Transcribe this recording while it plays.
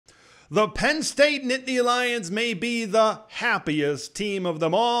The Penn State Nittany Lions may be the happiest team of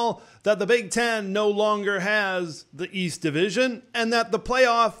them all that the Big Ten no longer has the East Division and that the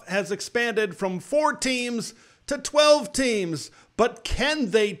playoff has expanded from 4 teams to 12 teams. But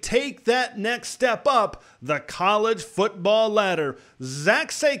can they take that next step up the college football ladder? Zach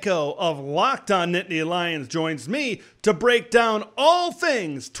Seyko of Locked On Nittany Lions joins me to break down all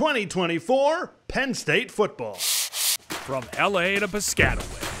things 2024 Penn State football. From LA to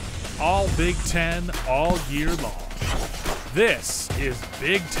Piscataway, all Big Ten all year long. This is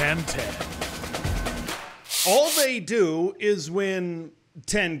Big Ten 10. All they do is win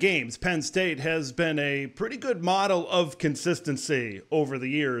 10 games. Penn State has been a pretty good model of consistency over the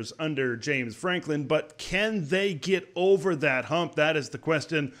years under James Franklin, but can they get over that hump? That is the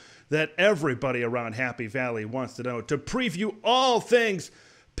question that everybody around Happy Valley wants to know. To preview all things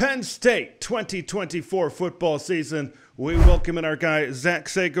Penn State 2024 football season, we welcome in our guy Zach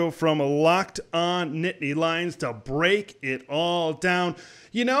Seyko from Locked On Nittany Lions to break it all down.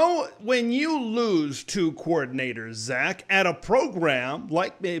 You know, when you lose 2 coordinators, Zach, at a program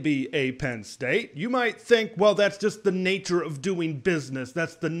like maybe a Penn State, you might think, well, that's just the nature of doing business.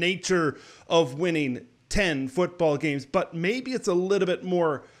 That's the nature of winning 10 football games. But maybe it's a little bit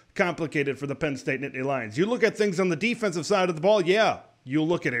more complicated for the Penn State Nittany Lions. You look at things on the defensive side of the ball, yeah. You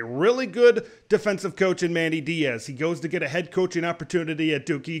look at a really good defensive coach in Manny Diaz. He goes to get a head coaching opportunity at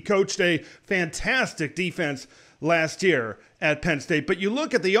Duke. He coached a fantastic defense last year at Penn State. But you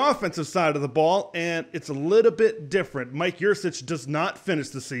look at the offensive side of the ball, and it's a little bit different. Mike Yurcich does not finish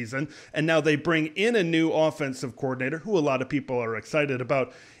the season, and now they bring in a new offensive coordinator, who a lot of people are excited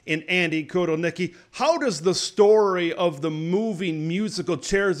about, in Andy Kotelnicki. How does the story of the moving musical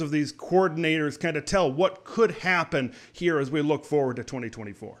chairs of these coordinators kind of tell what could happen here as we look forward to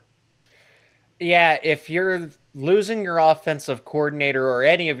 2024? Yeah, if you're losing your offensive coordinator or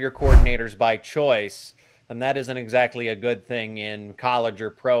any of your coordinators by choice, then that isn't exactly a good thing in college or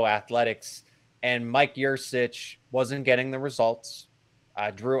pro athletics. And Mike Yurcich wasn't getting the results.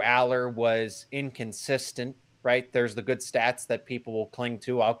 Drew Allar was inconsistent. Right? There's the good stats that people will cling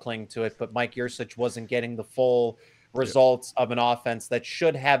to. I'll cling to it. But Mike Yurcich wasn't getting the full results of an offense that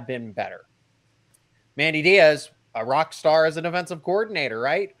should have been better. Manny Diaz, a rock star as a defensive coordinator,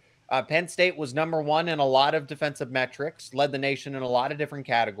 right? Penn State was #1 in a lot of defensive metrics, led the nation in a lot of different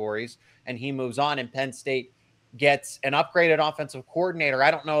categories, and he moves on, and Penn State gets an upgraded offensive coordinator.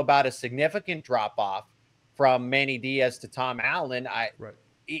 I don't know about a significant drop-off from Manny Diaz to Tom Allen. Right.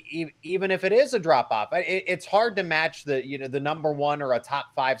 Even if it is a drop-off, it's hard to match the #1 or a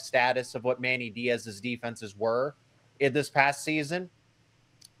top 5 status of what Manny Diaz's defenses were in this past season.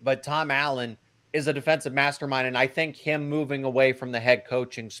 But Tom Allen is a defensive mastermind, and I think him moving away from the head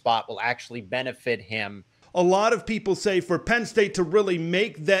coaching spot will actually benefit him. A lot of people say for Penn State to really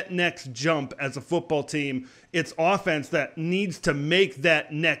make that next jump as a football team, it's offense that needs to make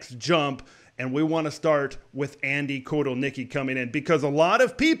that next jump. And we want to start with Andy Kotelnicki coming in because a lot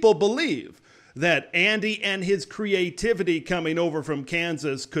of people believe that Andy and his creativity coming over from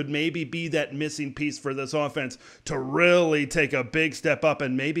Kansas could maybe be that missing piece for this offense to really take a big step up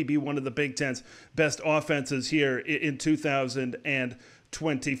and maybe be one of the Big Ten's best offenses here in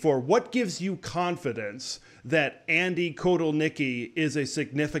 2024. What gives you confidence that Andy Kotelnicki is a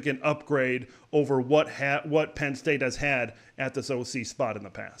significant upgrade over what Penn State has had at this OC spot in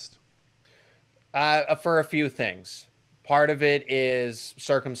the past? For a few things. Part of it is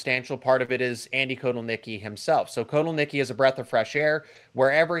circumstantial. Part of it is Andy Kotelnicki himself. So Kotelnicki is a breath of fresh air.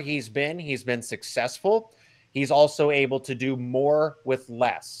 Wherever he's been successful. He's also able to do more with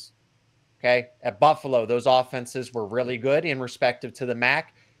less. Okay. At Buffalo, those offenses were really good in respective to the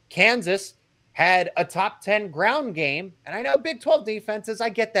MAC. Kansas had a top 10 ground game. And I know Big 12 defenses, I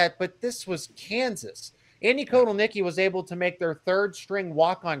get that, but this was Kansas. Andy Kotelnicki was able to make their 3rd-string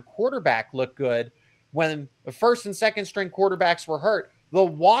walk-on quarterback look good when the 1st and 2nd-string quarterbacks were hurt. The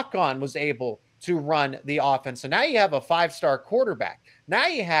walk-on was able to run the offense. So now you have a 5-star quarterback. Now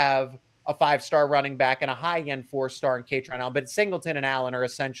you have a 5-star running back and a high-end 4-star in Kaytron. But Singleton and Allen are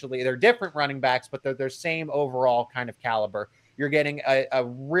essentially, they're different running backs, but they're their same overall kind of caliber. You're getting a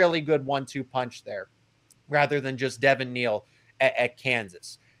really good 1-2 punch there rather than just Devin Neal at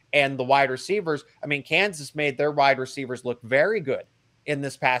Kansas. And the wide receivers, I mean, Kansas made their wide receivers look very good in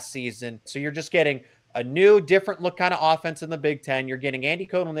this past season. So you're just getting a new, different look kind of offense in the Big Ten. You're getting Andy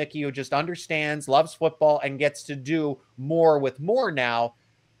Kotelnicki, who just understands, loves football, and gets to do more with more now.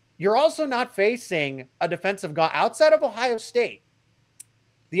 You're also not facing a defensive guy outside of Ohio State.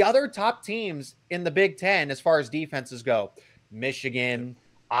 The other top teams in the Big Ten, as far as defenses go, Michigan,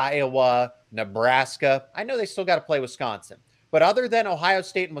 Iowa, Nebraska. I know they still got to play Wisconsin. But other than Ohio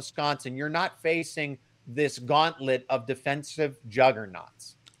State and Wisconsin, you're not facing this gauntlet of defensive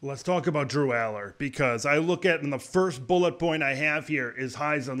juggernauts. Let's talk about Drew Allar, because I look at, in the first bullet point I have here is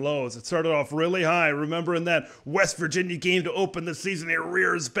highs and lows. It started off really high. Remember in that West Virginia game to open the season, he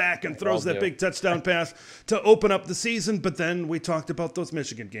rears back and throws that big touchdown pass to open up the season. But then we talked about those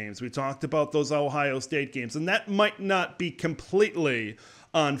Michigan games. We talked about those Ohio State games. And that might not be completely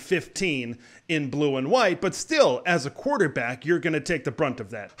on 15 in blue and white, but still, as a quarterback, you're going to take the brunt of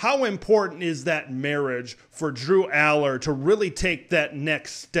that. How important is that marriage for Drew Allar to really take that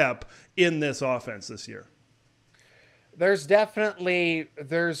next step in this offense this year? There's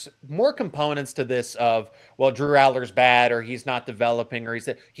more components to this of, well, Drew Allar's bad, or he's not developing, or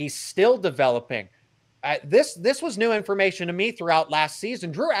he's still developing. This was new information to me throughout last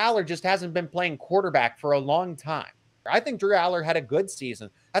season. Drew Allar just hasn't been playing quarterback for a long time. I think Drew Allar had a good season.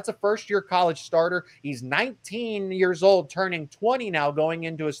 That's a first-year college starter. He's 19 years old, turning 20 now, going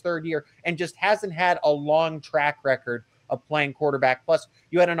into his third year, and just hasn't had a long track record of playing quarterback. Plus,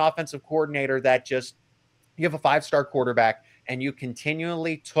 you had an offensive coordinator that you have a 5-star quarterback, and you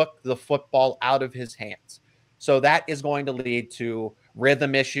continually took the football out of his hands. So that is going to lead to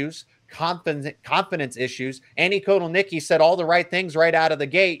rhythm issues, confidence issues. Andy Kotelnicki said all the right things right out of the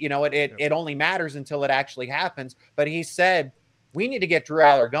gate. It only matters until it actually happens. But he said, we need to get Drew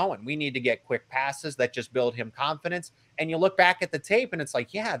Allar going. We need to get quick passes that just build him confidence. And you look back at the tape and it's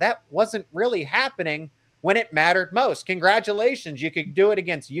like, yeah, that wasn't really happening when it mattered most. Congratulations. You could do it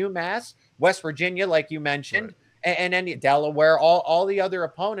against UMass, West Virginia, like you mentioned, right, and then Delaware, all the other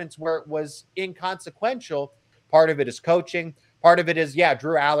opponents where it was inconsequential. Part of it is coaching. Part of it is,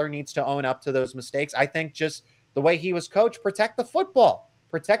 Drew Allar needs to own up to those mistakes. I think just the way he was coached, protect the football,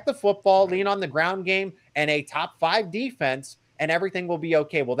 lean on the ground game and a top 5 defense, and everything will be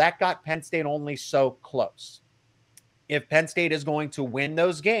okay. Well, that got Penn State only so close. If Penn State is going to win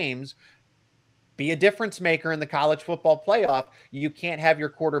those games, be a difference maker in the college football playoff, you can't have your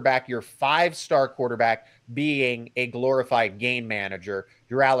quarterback, your 5-star quarterback, being a glorified game manager.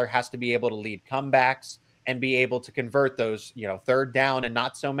 Drew Allar has to be able to lead comebacks and be able to convert those, third down and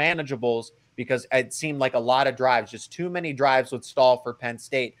not so manageables, because it seemed like a lot of drives, just too many drives would stall for Penn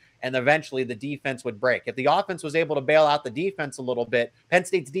State, and eventually the defense would break. If the offense was able to bail out the defense a little bit, Penn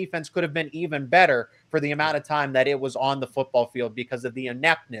State's defense could have been even better for the amount of time that it was on the football field because of the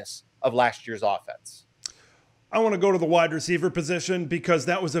ineptness of last year's offense. I want to go to the wide receiver position because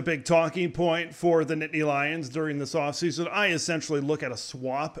that was a big talking point for the Nittany Lions during this offseason. I essentially look at a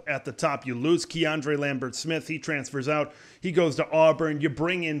swap at the top. You lose Keandre Lambert-Smith. He transfers out. He goes to Auburn. You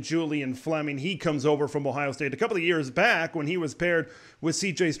bring in Julian Fleming. He comes over from Ohio State. A couple of years back when he was paired with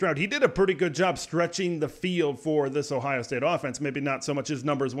C.J. Stroud, he did a pretty good job stretching the field for this Ohio State offense. Maybe not so much. His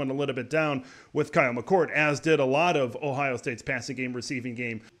numbers went a little bit down with Kyle McCord, as did a lot of Ohio State's passing game, receiving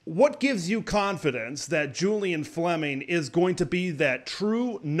game. What gives you confidence that Julian Fleming is going to be that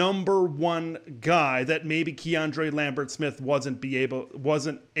true number one guy that maybe Keandre Lambert-Smith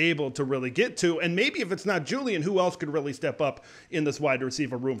wasn't able to really get to? And maybe if it's not Julian, who else could really step up in this wide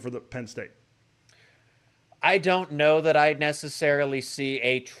receiver room for the Penn State? I don't know that I necessarily see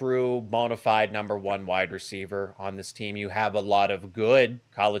a true bona fide number one wide receiver on this team. You have a lot of good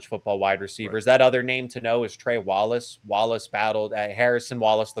college football wide receivers. Right. That other name to know is Trey Wallace. Wallace battled Harrison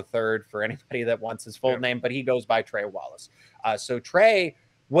Wallace III for anybody that wants his full name, but he goes by Trey Wallace. So Trey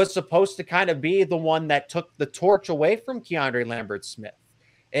was supposed to kind of be the one that took the torch away from Keandre Lambert-Smith.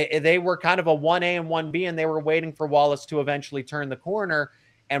 They were kind of a 1A and 1B, and they were waiting for Wallace to eventually turn the corner.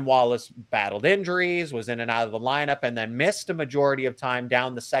 And Wallace battled injuries, was in and out of the lineup, and then missed a majority of time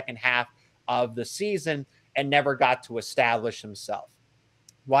down the second half of the season and never got to establish himself.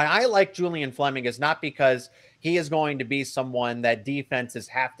 Why I like Julian Fleming is not because he is going to be someone that defenses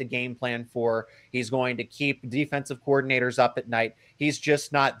have to game plan for. He's going to keep defensive coordinators up at night. He's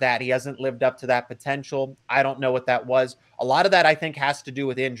just not that. He hasn't lived up to that potential. I don't know what that was. A lot of that, I think, has to do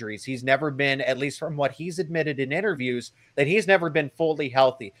with injuries. He's never been, at least from what he's admitted in interviews, that he's never been fully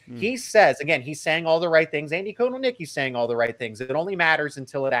healthy. He says, again, he's saying all the right things. Andy Kotelnicki's saying all the right things. It only matters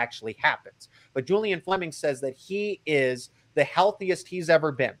until it actually happens. But Julian Fleming says that he is the healthiest he's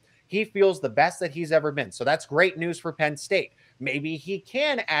ever been. He feels the best that he's ever been. So that's great news for Penn State. Maybe he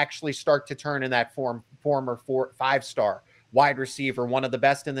can actually start to turn in that former 5-star wide receiver, one of the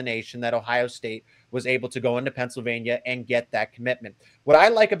best in the nation, that Ohio State was able to go into Pennsylvania and get that commitment. What I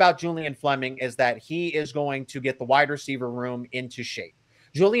like about Julian Fleming is that he is going to get the wide receiver room into shape.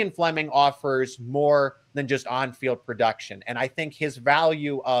 Julian Fleming offers more than just on-field production. And I think his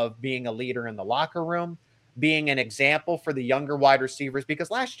value of being a leader in the locker room, being an example for the younger wide receivers, because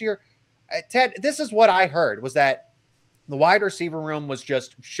last year, Ted, this is what I heard, was that The wide receiver room was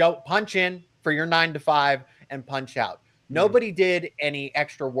just punch in for your 9 to 5 and punch out. Nobody did any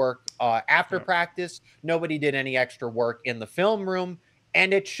extra work after practice. Nobody did any extra work in the film room.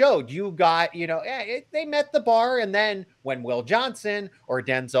 And it showed. You got, they met the bar. And then when Will Johnson or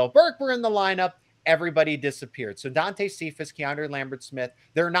Denzel Burke were in the lineup, everybody disappeared. So Dante Cephas, Keandre Lambert-Smith,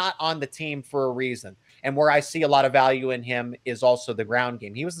 they're not on the team for a reason. And where I see a lot of value in him is also the ground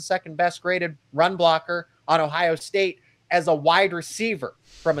game. He was the second best graded run blocker on Ohio State as a wide receiver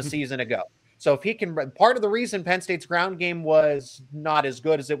from a season ago. So if he can, part of the reason Penn State's ground game was not as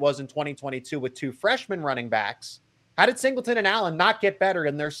good as it was in 2022 with 2 freshman running backs, how did Singleton and Allen not get better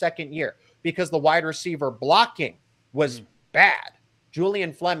in their second year? Because the wide receiver blocking was bad.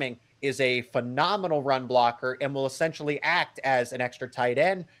 Julian Fleming is a phenomenal run blocker and will essentially act as an extra tight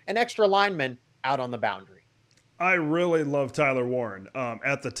end, an extra lineman out on the boundary. I really love Tyler Warren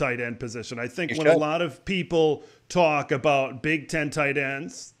at the tight end position. I think when a lot of people talk about Big Ten tight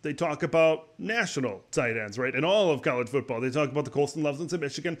ends, they talk about national tight ends, right? In all of college football, they talk about the Colston Lovesons at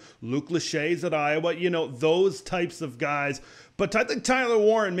Michigan, Luke Lachey's at Iowa, those types of guys. But I think Tyler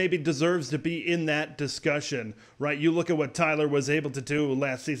Warren maybe deserves to be in that discussion, right? You look at what Tyler was able to do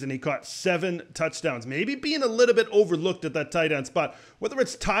last season. He caught 7 touchdowns, maybe being a little bit overlooked at that tight end spot. Whether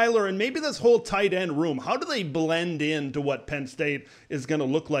it's Tyler and maybe this whole tight end room, how do they blend into what Penn State is going to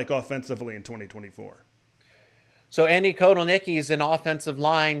look like offensively in 2024? So Andy Kotelnicki is an offensive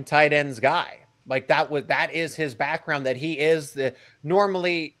line tight ends guy. Like that is his background, that he is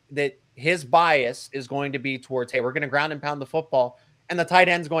normally that his bias is going to be towards, hey, we're going to ground and pound the football, and the tight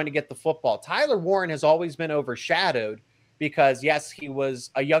end's going to get the football. Tyler Warren has always been overshadowed because, yes, he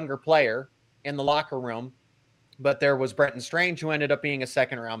was a younger player in the locker room, but there was Brenton Strange, who ended up being a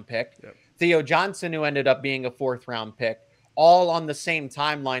 2nd-round pick, Theo Johnson, who ended up being a 4th-round pick, all on the same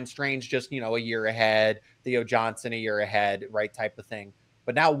timeline. Strange just, a year ahead, Theo Johnson a year ahead, right, type of thing.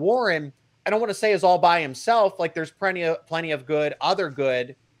 But now Warren, I don't want to say is all by himself. Like, there's plenty of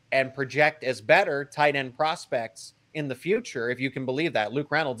good, and project as better tight end prospects in the future, if you can believe that. Luke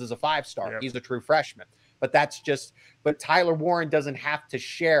Reynolds is a 5-star. He's a true freshman. But Tyler Warren doesn't have to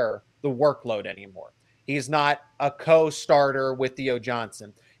share the workload anymore. He's not a co-starter with Theo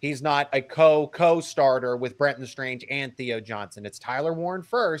Johnson. He's not a co-starter with Brenton Strange and Theo Johnson. It's Tyler Warren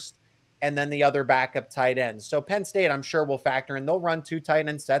first, and then the other backup tight ends. So Penn State, I'm sure, will factor in. They'll run 2 tight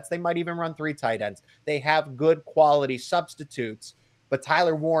end sets. They might even run 3 tight ends. They have good quality substitutes, but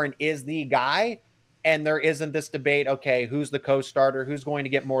Tyler Warren is the guy, and there isn't this debate, okay, who's the co-starter, who's going to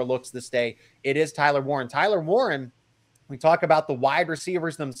get more looks this day? It is Tyler Warren. Tyler Warren, we talk about the wide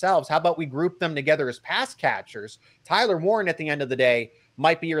receivers themselves. How about we group them together as pass catchers? Tyler Warren, at the end of the day,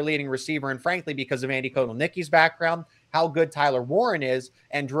 might be your leading receiver, and frankly, because of Andy Kotelnicki's background, how good Tyler Warren is,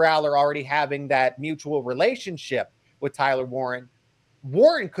 and Drew Allar already having that mutual relationship with Tyler Warren,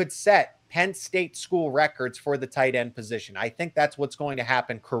 Warren could set Penn State school records for the tight end position. I think that's what's going to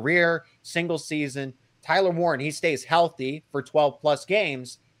happen. Career, single season. Tyler Warren, he stays healthy for 12-plus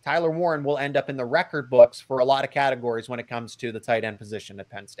games. Tyler Warren will end up in the record books for a lot of categories when it comes to the tight end position at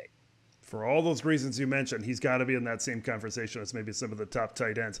Penn State. For all those reasons you mentioned, he's got to be in that same conversation as maybe some of the top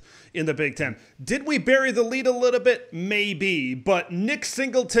tight ends in the Big Ten. Did we bury the lead a little bit? Maybe. But Nick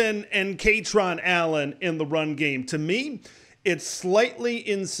Singleton and Kaytron Allen in the run game, to me, it's slightly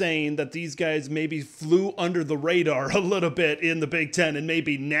insane that these guys maybe flew under the radar a little bit in the Big Ten and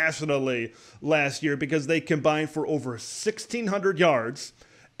maybe nationally last year, because they combined for over 1,600 yards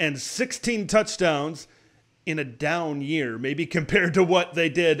and 16 touchdowns in a down year, maybe compared to what they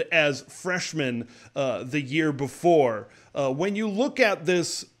did as freshmen the year before. When you look at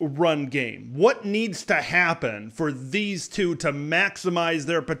this run game, what needs to happen for these two to maximize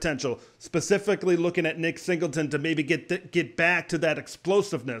their potential? Specifically looking at Nick Singleton to maybe get back to that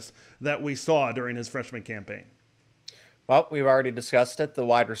explosiveness that we saw during his freshman campaign. Well, we've already discussed it. The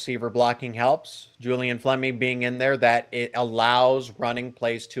wide receiver blocking helps. Julian Fleming being in there, that it allows running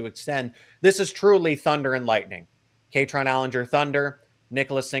plays to extend. This is truly thunder and lightning. Kaytron Allen, your thunder.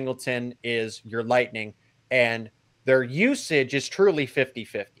 Nicholas Singleton is your lightning. And their usage is truly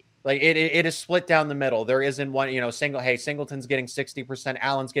 50-50. Like it is split down the middle. There isn't one, Singleton's getting 60%,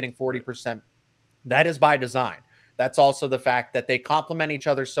 Allen's getting 40%. That is by design. That's also the fact that they complement each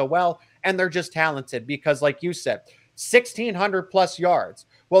other so well, and they're just talented because, like you said, 1,600 plus yards.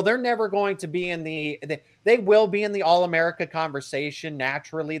 Well, they're never going to be they will be in the All-America conversation,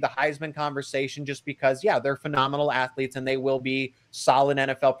 naturally, the Heisman conversation, just because, they're phenomenal athletes and they will be solid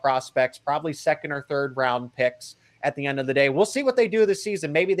NFL prospects, probably 2nd or 3rd round picks at the end of the day. We'll see what they do this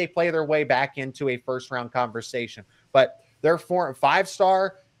season. Maybe they play their way back into a 1st-round conversation, but they're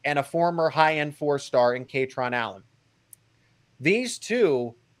 5-star and a former high-end 4-star in Kaytron Allen. These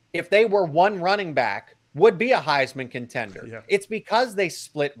two, if they were one running back, would be a Heisman contender. Yeah. It's because they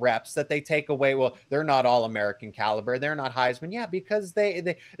split reps that they take away. Well, they're not all American caliber. They're not Heisman. Yeah, because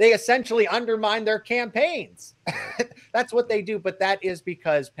they essentially undermine their campaigns. That's what they do. But that is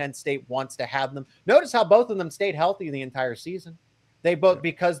because Penn State wants to have them. Notice how both of them stayed healthy the entire season. They both,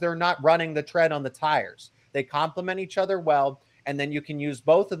 because they're not running the tread on the tires. They complement each other well, and then you can use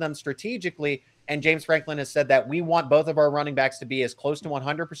both of them strategically. And James Franklin has said that we want both of our running backs to be as close to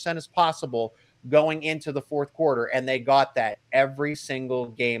 100% as possible going into the fourth quarter, and they got that every single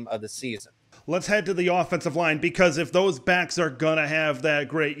game of the season. Let's head to the offensive line, because if those backs are going to have that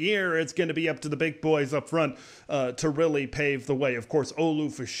great year, it's going to be up to the big boys up front to really pave the way. Of course,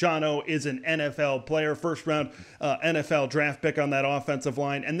 Olu Fashanu is an NFL player, first-round NFL draft pick on that offensive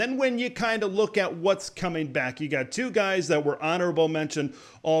line. And then when you kind of look at what's coming back, you got two guys that were honorable mention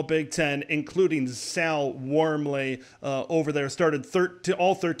all Big Ten, including Sal Wormley over there, started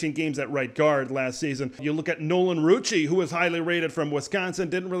all 13 games at right guard last season. You look at Nolan Rucci, who was highly rated from Wisconsin,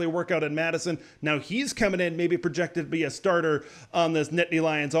 didn't really work out in Madison. Now he's coming in, maybe projected to be a starter on this Nittany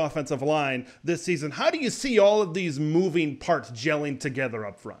Lions offensive line this season. How do you see all of these moving parts gelling together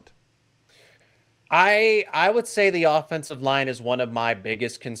up front? I would say the offensive line is one of my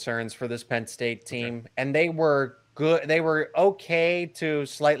biggest concerns for this Penn State team. Okay. And they were good. They were okay to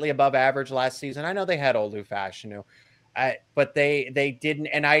slightly above average last season. I know they had Olu Fashanu, but they didn't.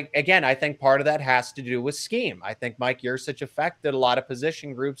 And I think part of that has to do with scheme. I think Mike Yurcich affected a lot of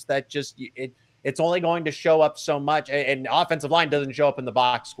position groups that just it's only going to show up so much. And offensive line doesn't show up in the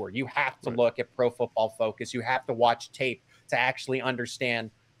box score. You have to look at Pro Football Focus. You have to watch tape to actually understand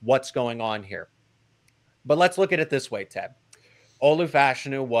what's going on here. But let's look at it this way, Ted. Olu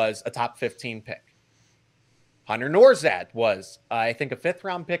Fashanu was a top 15 pick. Hunter Norzad was, I think, a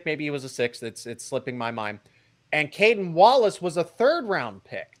 5th-round pick. Maybe he was a 6th. It's slipping my mind. And Caden Wallace was a 3rd-round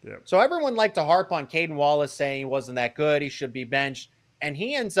pick. Yep. So everyone liked to harp on Caden Wallace, saying he wasn't that good, he should be benched. And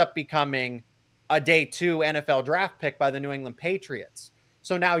he ends up becoming a day 2 NFL draft pick by the New England Patriots.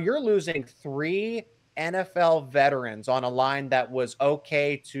 So now you're losing 3 NFL veterans on a line that was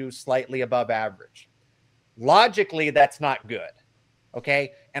okay to slightly above average. Logically, that's not good.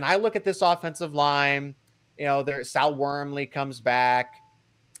 Okay. And I look at this offensive line, Sal Wormley comes back.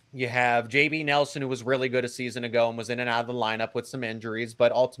 You have JB Nelson, who was really good a season ago and was in and out of the lineup with some injuries,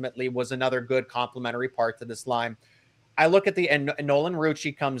 but ultimately was another good complementary part to this line. I look at and Nolan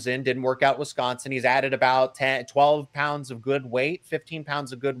Rucci comes in, didn't work out Wisconsin. He's added about 12 pounds of good weight, 15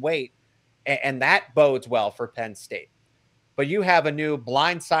 pounds of good weight. And that bodes well for Penn State. But you have a new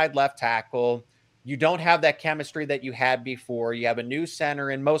blindside left tackle. You don't have that chemistry that you had before. You have a new center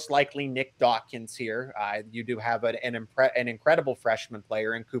and most likely Nick Dawkins here. You do have an incredible freshman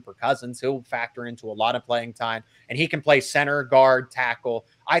player in Cooper Cousins. He'll factor into a lot of playing time, and he can play center, guard, tackle.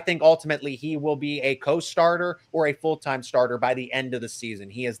 I think ultimately he will be a co-starter or a full-time starter by the end of the season.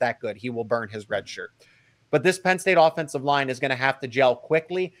 He is that good. He will burn his red shirt. But this Penn State offensive line is going to have to gel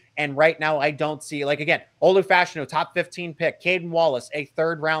quickly. And right now I don't see, again, Olu Fashanu, top 15 pick. Caden Wallace, a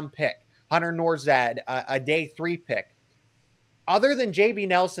 3rd-round pick. Hunter Norzad, a day 3 pick. Other than JB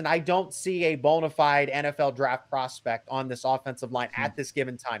Nelson, I don't see a bona fide NFL draft prospect on this offensive line at this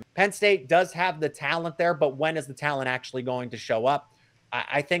given time. Penn State does have the talent there, but when is the talent actually going to show up?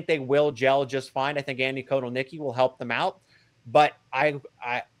 I think they will gel just fine. I think Andy Kotelnicki will help them out. But I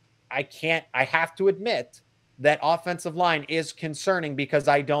have to admit that offensive line is concerning because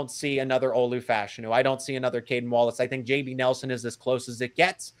I don't see another Olu Fashanu. I don't see another Caden Wallace. I think JB Nelson is as close as it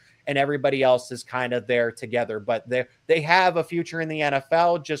gets, and everybody else is kind of there together. But they have a future in the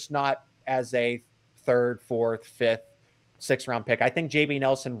NFL, just not as a 3rd, 4th, 5th, 6th-round pick. I think JB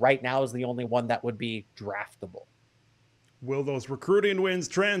Nelson right now is the only one that would be draftable. Will those recruiting wins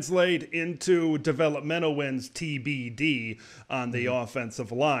translate into developmental wins, TBD, on the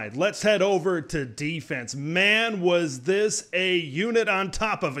offensive line? Let's head over to defense. Man, was this a unit on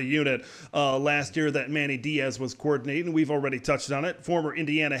top of a unit last year that Manny Diaz was coordinating. We've already touched on it. Former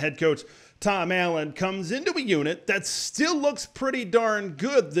Indiana head coach Tom Allen comes into a unit that still looks pretty darn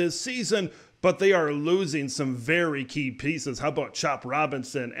good this season, but they are losing some very key pieces. How about Chop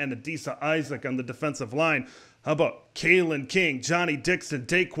Robinson and Adisa Isaac on the defensive line? How about Kalen King, Johnny Dixon,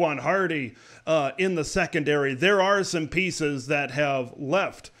 Daquan Hardy in the secondary? There are some pieces that have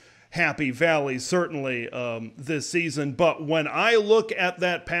left Happy Valley, certainly, this season. But when I look at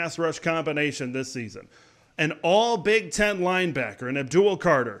that pass rush combination this season, an all Big Ten linebacker and Abdul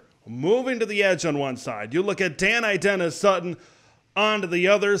Carter moving to the edge on one side. You look at Dan Dennis Sutton On to the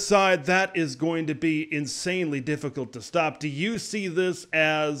other side, that is going to be insanely difficult to stop. Do you see this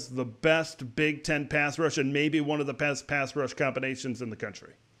as the best Big Ten pass rush and maybe one of the best pass rush combinations in the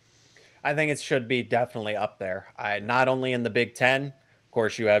country? I think it should be definitely up there. Not only in the Big Ten, of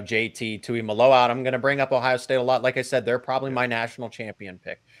course, you have JT Tuimoloau. I'm going to bring up Ohio State a lot. Like I said, they're probably my national champion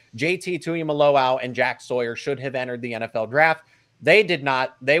pick. JT Tuimoloau and Jack Sawyer should have entered the NFL draft. They did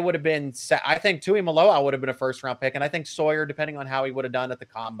not. They would have been, I think Tuimoloau would have been a first-round pick, and I think Sawyer, depending on how he would have done at the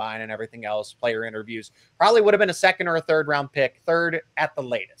combine and everything else, player interviews, probably would have been a second or a third-round pick, third at the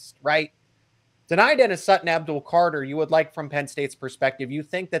latest, right? Denied Dennis Sutton, Abdul Carter, you would like from Penn State's perspective, you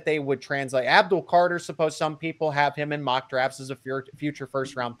think that they would translate. Abdul Carter, suppose some people have him in mock drafts as a future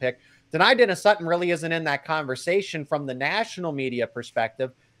first-round pick. Denied Dennis Sutton really isn't in that conversation from the national media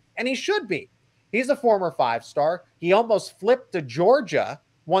perspective, and he should be. He's a former five-star. He almost flipped to Georgia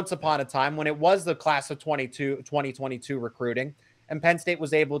once upon a time when it was the class of 2022 recruiting, and Penn State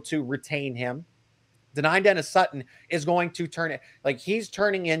was able to retain him. Denied Dennis Sutton is going to turn it, like he's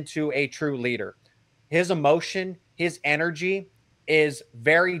turning into a true leader. His emotion, his energy is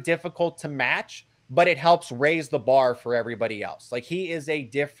very difficult to match, but it helps raise the bar for everybody else. Like he is a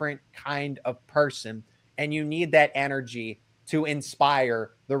different kind of person, and you need that energy to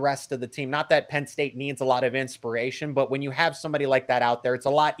inspire the rest of the team. Not that Penn State needs a lot of inspiration, but when you have somebody like that out there, it's a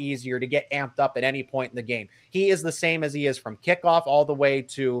lot easier to get amped up at any point in the game. He is the same as he is from kickoff all the way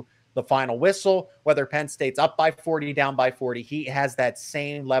to the final whistle, whether Penn State's up by 40, down by 40, he has that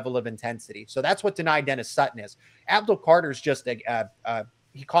same level of intensity. So that's what Denied Dennis Sutton is. Abdul Carter's just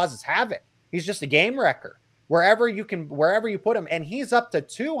he causes havoc. He's just a game wrecker wherever you put him, and he's up to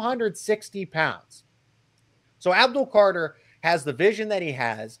 260 pounds. So Abdul Carter has the vision that he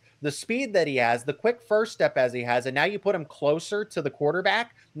has, the speed that he has, the quick first step as he has, and now you put him closer to the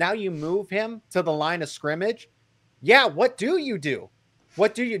quarterback. Now you move him to the line of scrimmage. Yeah, what do you do?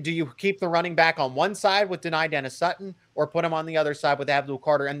 What do you do? You keep the running back on one side with Denied Dennis Sutton, or put him on the other side with Abdul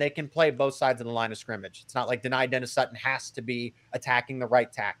Carter, and they can play both sides of the line of scrimmage. It's not like Denied Dennis Sutton has to be attacking the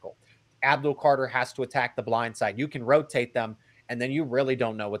right tackle. Abdul Carter has to attack the blind side. You can rotate them, and then you really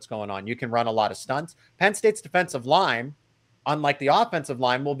don't know what's going on. You can run a lot of stunts. Penn State's defensive line, unlike the offensive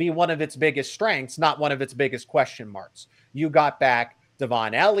line, will be one of its biggest strengths, not one of its biggest question marks. You got back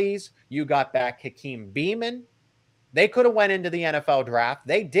Devon Ellies. You got back Hakeem Beamon. They could have went into the NFL draft.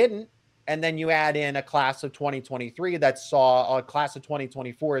 They didn't. And then you add in a class of 2023 that saw a class of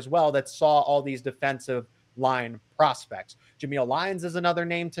 2024 as well that saw all these defensive line prospects. Jameel Lyons is another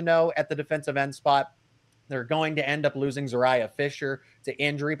name to know at the defensive end spot. They're going to end up losing Zariah Fisher to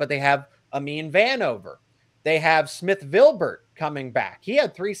injury, but they have Amin Vanover. They have Smith Vilbert coming back. He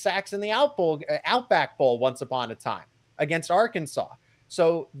had 3 sacks in the Outback Bowl once upon a time against Arkansas.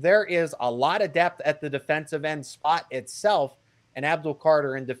 So there is a lot of depth at the defensive end spot itself, and Abdul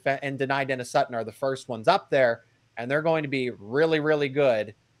Carter and Denied Dennis Sutton are the first ones up there, and they're going to be really, really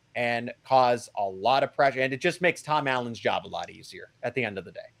good and cause a lot of pressure, and it just makes Tom Allen's job a lot easier at the end of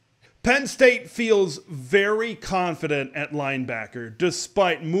the day. Penn State feels very confident at linebacker,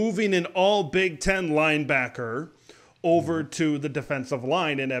 despite moving an all Big Ten linebacker over to the defensive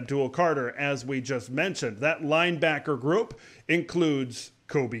line in Abdul Carter, as we just mentioned. That linebacker group includes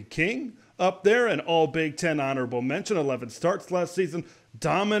Kobe King up there, an all Big Ten honorable mention, 11 starts last season.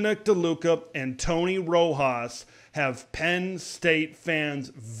 Dominic DeLuca and Tony Rojas have Penn State fans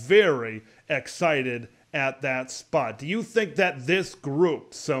very excited at that spot. Do you think that this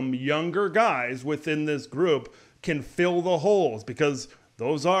group, some younger guys within this group, can fill the holes? Because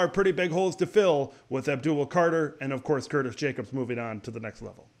those are pretty big holes to fill with Abdul Carter and, of course, Curtis Jacobs moving on to the next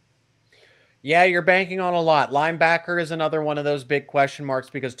level. Yeah, you're banking on a lot. Linebacker is another one of those big question marks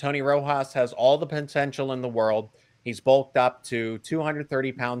because Tony Rojas has all the potential in the world. He's bulked up to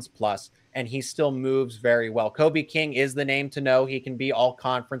 230 pounds plus, and he still moves very well. Kobe King is the name to know. He can be all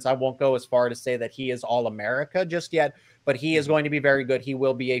conference. I won't go as far to say that he is all America just yet, but he is going to be very good. He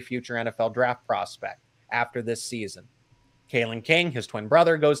will be a future NFL draft prospect after this season. Kalen King, his twin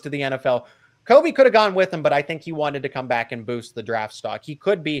brother, goes to the NFL. Kobe could have gone with him, but I think he wanted to come back and boost the draft stock. He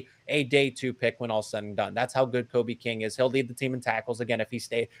could be a day 2 pick when all's said and done. That's how good Kobe King is. He'll lead the team in tackles. Again, if he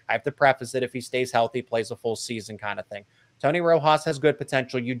stays, I have to preface it, if he stays healthy, plays a full season kind of thing. Tony Rojas has good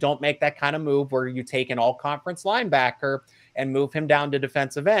potential. You don't make that kind of move where you take an all-conference linebacker and move him down to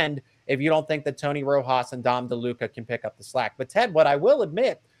defensive end if you don't think that Tony Rojas and Dom DeLuca can pick up the slack. But Ted, what I will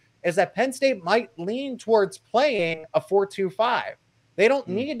admit is that Penn State might lean towards playing a 4-2-5. They don't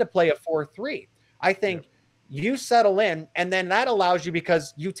need to play a 4-3. I think you settle in, and then that allows you,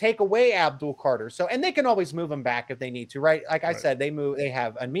 because you take away Abdul Carter. So, and they can always move him back if they need to, right? Like I said, they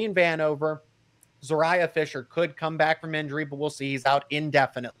have Amin Vanover. Zariah Fisher could come back from injury, but we'll see. He's out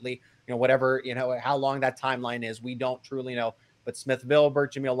indefinitely. Whatever, how long that timeline is, we don't truly know. But Smith-Ville,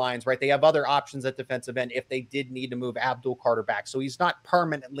 Jameel Lyons, right? They have other options at defensive end if they did need to move Abdul Carter back. So he's not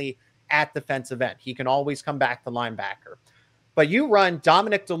permanently at defensive end. He can always come back to linebacker. But you run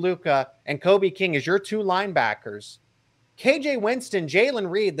Dominic DeLuca and Kobe King as your two linebackers. KJ Winston, Jalen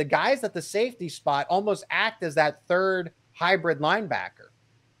Reed, the guys at the safety spot almost act as that third hybrid linebacker.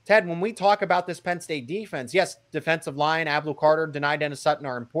 Ted, when we talk about this Penn State defense, yes, defensive line, Abdul Carter, Denai Dennis Sutton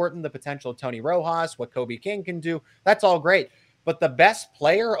are important. The potential of Tony Rojas, what Kobe King can do, that's all great. But the best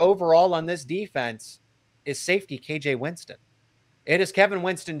player overall on this defense is safety KJ Winston. It is Kevin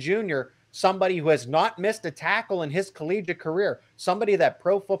Winston Jr., somebody who has not missed a tackle in his collegiate career, somebody that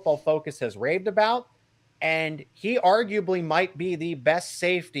Pro Football Focus has raved about, and he arguably might be the best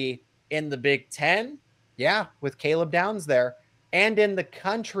safety in the Big Ten. Yeah, with Caleb Downs there. And in the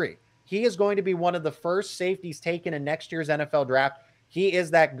country. He is going to be one of the first safeties taken in next year's NFL draft. He is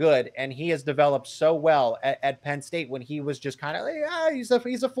that good, and he has developed so well at Penn State when he was just kind of like, he's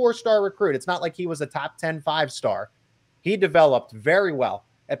a 4-star recruit. It's not like he was a top 10 5-star. He developed very well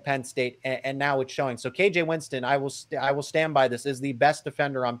at Penn State, and now it's showing. So KJ Winston, I will stand by this, is the best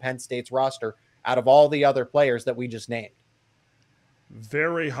defender on Penn State's roster out of all the other players that we just named.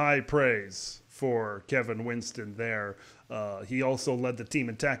 Very high praise for Kevin Winston there. He also led the team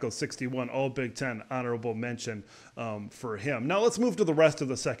in tackles 61, all Big Ten, honorable mention for him. Now let's move to the rest of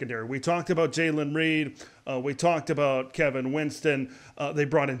the secondary. We talked about Jalen Reed. We talked about Kevin Winston. They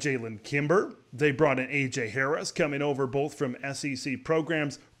brought in Jalen Kimber. They brought in A.J. Harris, coming over both from SEC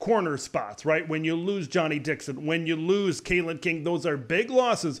programs. Corner spots, right? When you lose Johnny Dixon, when you lose Kalen King, those are big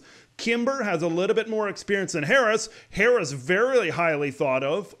losses. Kimber has a little bit more experience than Harris. Harris, very highly thought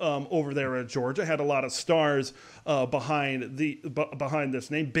of over there at Georgia, had a lot of stars behind this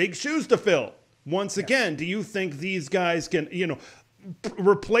name. Big shoes to fill. Once again, do you think these guys can,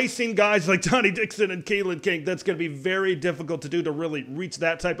 replacing guys like Johnny Dixon and Kalen King, that's going to be very difficult to do to really reach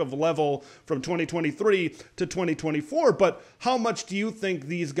that type of level from 2023 to 2024. But how much do you think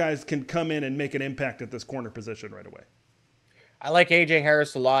these guys can come in and make an impact at this corner position right away? I like A.J.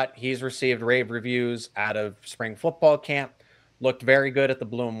 Harris a lot. He's received rave reviews out of spring football camp. Looked very good at the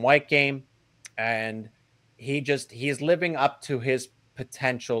blue and white game. And he's living up to his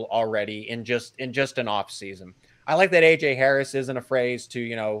potential already in just an off season. I like that A.J. Harris isn't afraid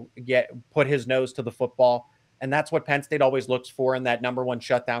to, put his nose to the football. And that's what Penn State always looks for in that number one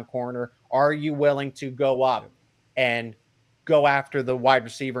shutdown corner. Are you willing to go up and go after the wide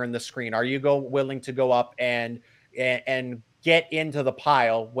receiver in the screen? Are you willing to go up and get into the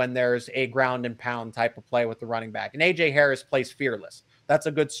pile when there's a ground and pound type of play with the running back? And A.J. Harris plays fearless. That's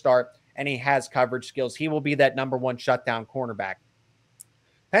a good start, and he has coverage skills. He will be that number one shutdown cornerback.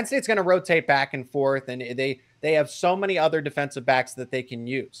 Penn State's going to rotate back and forth, and they have so many other defensive backs that they can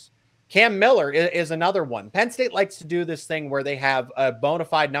use. Cam Miller is another one. Penn State likes to do this thing where they have a bona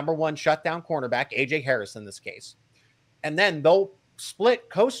fide number one shutdown cornerback, A.J. Harris in this case, and then they'll split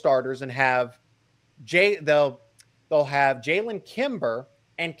co-starters and have They'll have Jalen Kimber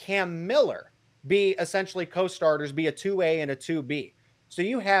and Cam Miller be essentially co-starters, be a 2A and a 2B. So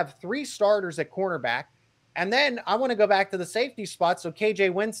you have 3 starters at cornerback. And then I want to go back to the safety spot. So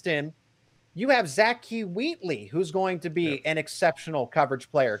KJ Winston, you have Zach Key Wheatley, who's going to be an exceptional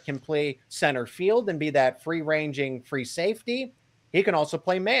coverage player, can play center field and be that free-ranging free safety. He can also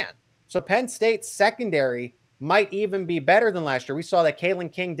play man. So Penn State's secondary might even be better than last year. We saw that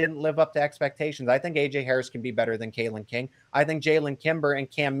Kalen King didn't live up to expectations. I think A.J. Harris can be better than Kalen King. I think Jalen Kimber and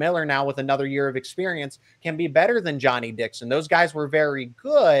Cam Miller, now with another year of experience, can be better than Johnny Dixon. Those guys were very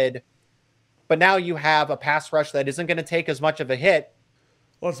good, but now you have a pass rush that isn't going to take as much of a hit.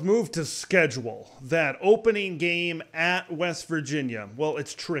 Let's move to schedule. That opening game at West Virginia. Well,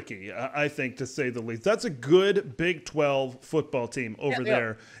 it's tricky, I think, to say the least. That's a good Big 12 football team over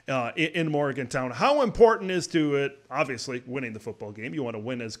there in Morgantown. How important is to it, obviously, winning the football game? You want to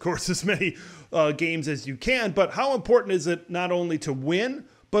win, of course, as many games as you can. But how important is it not only to win,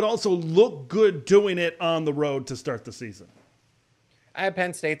 but also look good doing it on the road to start the season?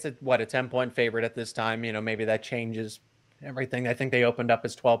 Penn State's a 10-point favorite at this time. Maybe that changes everything. I think they opened up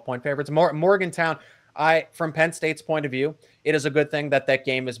as 12-point favorites. Morgantown, from Penn State's point of view, it is a good thing that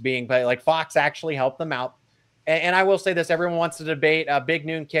game is being played. Like, Fox actually helped them out. And I will say this, everyone wants to debate a big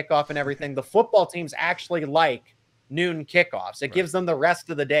noon kickoff and everything. The football teams actually like noon kickoffs. It gives them the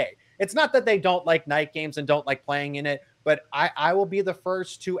rest of the day. It's not that they don't like night games and don't like playing in it, but I will be the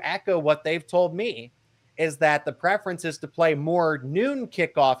first to echo what they've told me, is that the preference is to play more noon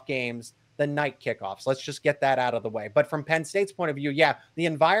kickoff games the night kickoffs. Let's just get that out of the way. But from Penn State's point of view, yeah, the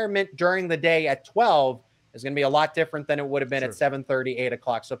environment during the day at 12 is going to be a lot different than it would have been at 7:30, 8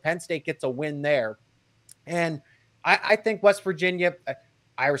 o'clock. So Penn State gets a win there. And I think West Virginia,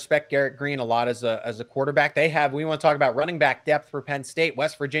 I respect Garrett Green a lot as a quarterback. We want to talk about running back depth for Penn State.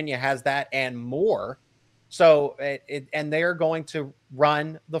 West Virginia has that and more. So, and they're going to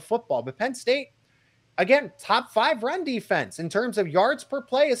run the football. But Penn State, again, top 5 run defense in terms of yards per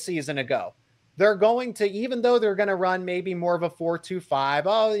play a season ago. They're going to, even though they're going to run maybe more of a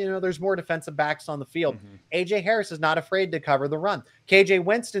 4-2-5, there's more defensive backs on the field. A.J. Harris is not afraid to cover the run. K.J.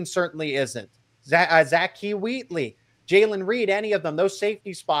 Winston certainly isn't. Zach Key Wheatley, Jalen Reed, any of them, those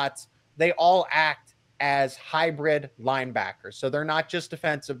safety spots, they all act as hybrid linebackers. So they're not just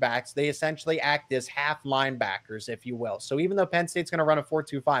defensive backs. They essentially act as half linebackers, if you will. So even though Penn State's going to run a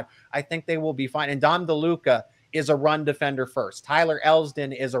 4-2-5, I think they will be fine. And Dom DeLuca is a run defender first. Tyler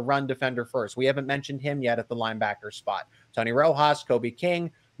Elsdon is a run defender first. We haven't mentioned him yet at the linebacker spot. Tony Rojas, Kobe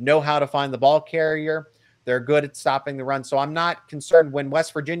King know how to find the ball carrier. They're good at stopping the run. So I'm not concerned when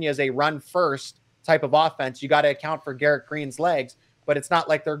West Virginia is a run first type of offense. You got to account for Garrett Green's legs, but it's not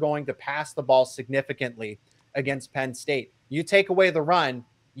like they're going to pass the ball significantly against Penn State. You take away the run,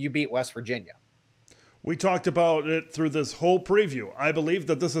 you beat West Virginia. We talked about it through this whole preview. I believe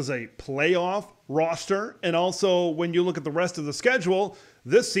that this is a playoff roster. And also when you look at the rest of the schedule,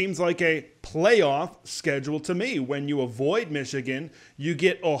 this seems like a playoff schedule to me. When you avoid Michigan, you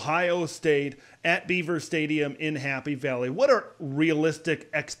get Ohio State at Beaver Stadium in Happy Valley. What are realistic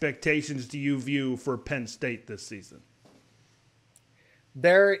expectations do you view for Penn State this season?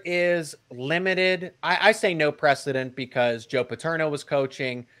 There is limited, I say no precedent because Joe Paterno was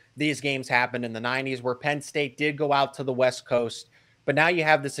coaching. These games happened in the 90s where Penn State did go out to the West Coast, but now you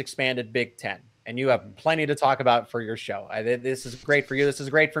have this expanded Big Ten, and you have plenty to talk about for your show. This is great for you. This is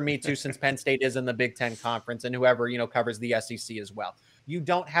great for me too, since Penn State is in the Big Ten Conference and whoever, covers the SEC as well. You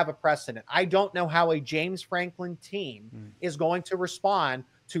don't have a precedent. I don't know how a James Franklin team is going to respond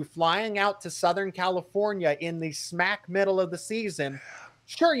to flying out to Southern California in the smack middle of the season.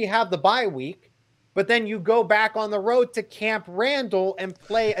 Sure, you have the bye week, but then you go back on the road to Camp Randall and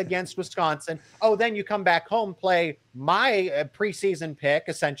play against Wisconsin. Oh, then you come back home, play my preseason pick,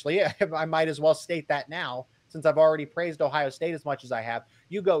 essentially. I might as well state that now, since I've already praised Ohio State as much as I have.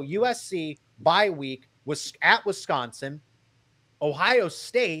 You go USC, bye week, at Wisconsin, Ohio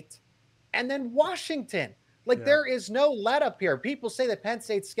State, and then Washington. There is no let up here. People say that Penn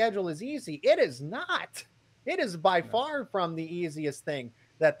State's schedule is easy. It is not. It is by far from the easiest thing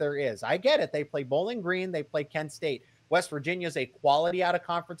that there is. I get it. They play Bowling Green. They play Kent State. West Virginia is a quality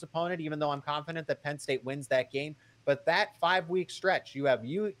out-of-conference opponent, even though I'm confident that Penn State wins that game. But that 5-week stretch, you have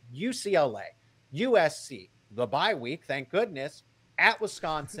UCLA, USC, the bye week, thank goodness, at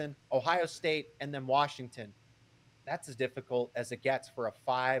Wisconsin, Ohio State, and then Washington. That's as difficult as it gets for a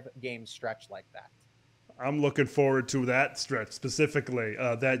 5-game stretch like that. I'm looking forward to that stretch specifically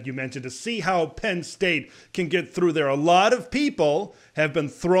that you mentioned, to see how Penn State can get through there. A lot of people have been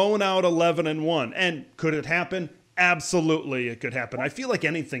throwing out 11-1, and could it happen? Absolutely, it could happen. I feel like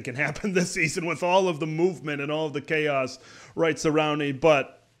anything can happen this season with all of the movement and all of the chaos right surrounding,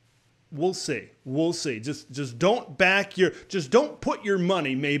 but we'll see. We'll see. Just don't put your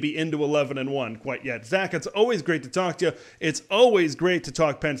money maybe into 11-1 quite yet. Zach, it's always great to talk to you. It's always great to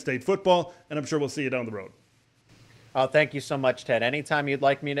talk Penn State football, and I'm sure we'll see you down the road. Oh, thank you so much, Ted. Anytime you'd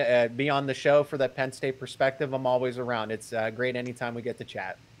like me to be on the show for that Penn State perspective, I'm always around. It's great anytime we get to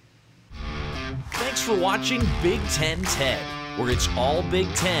chat. Thanks for watching Big Ten Ted, where it's all Big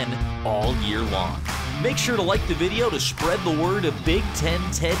Ten all year long. Make sure to like the video to spread the word of Big Ten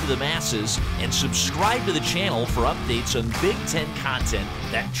Ted to the masses, and subscribe to the channel for updates on Big Ten content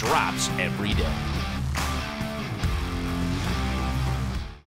that drops every day.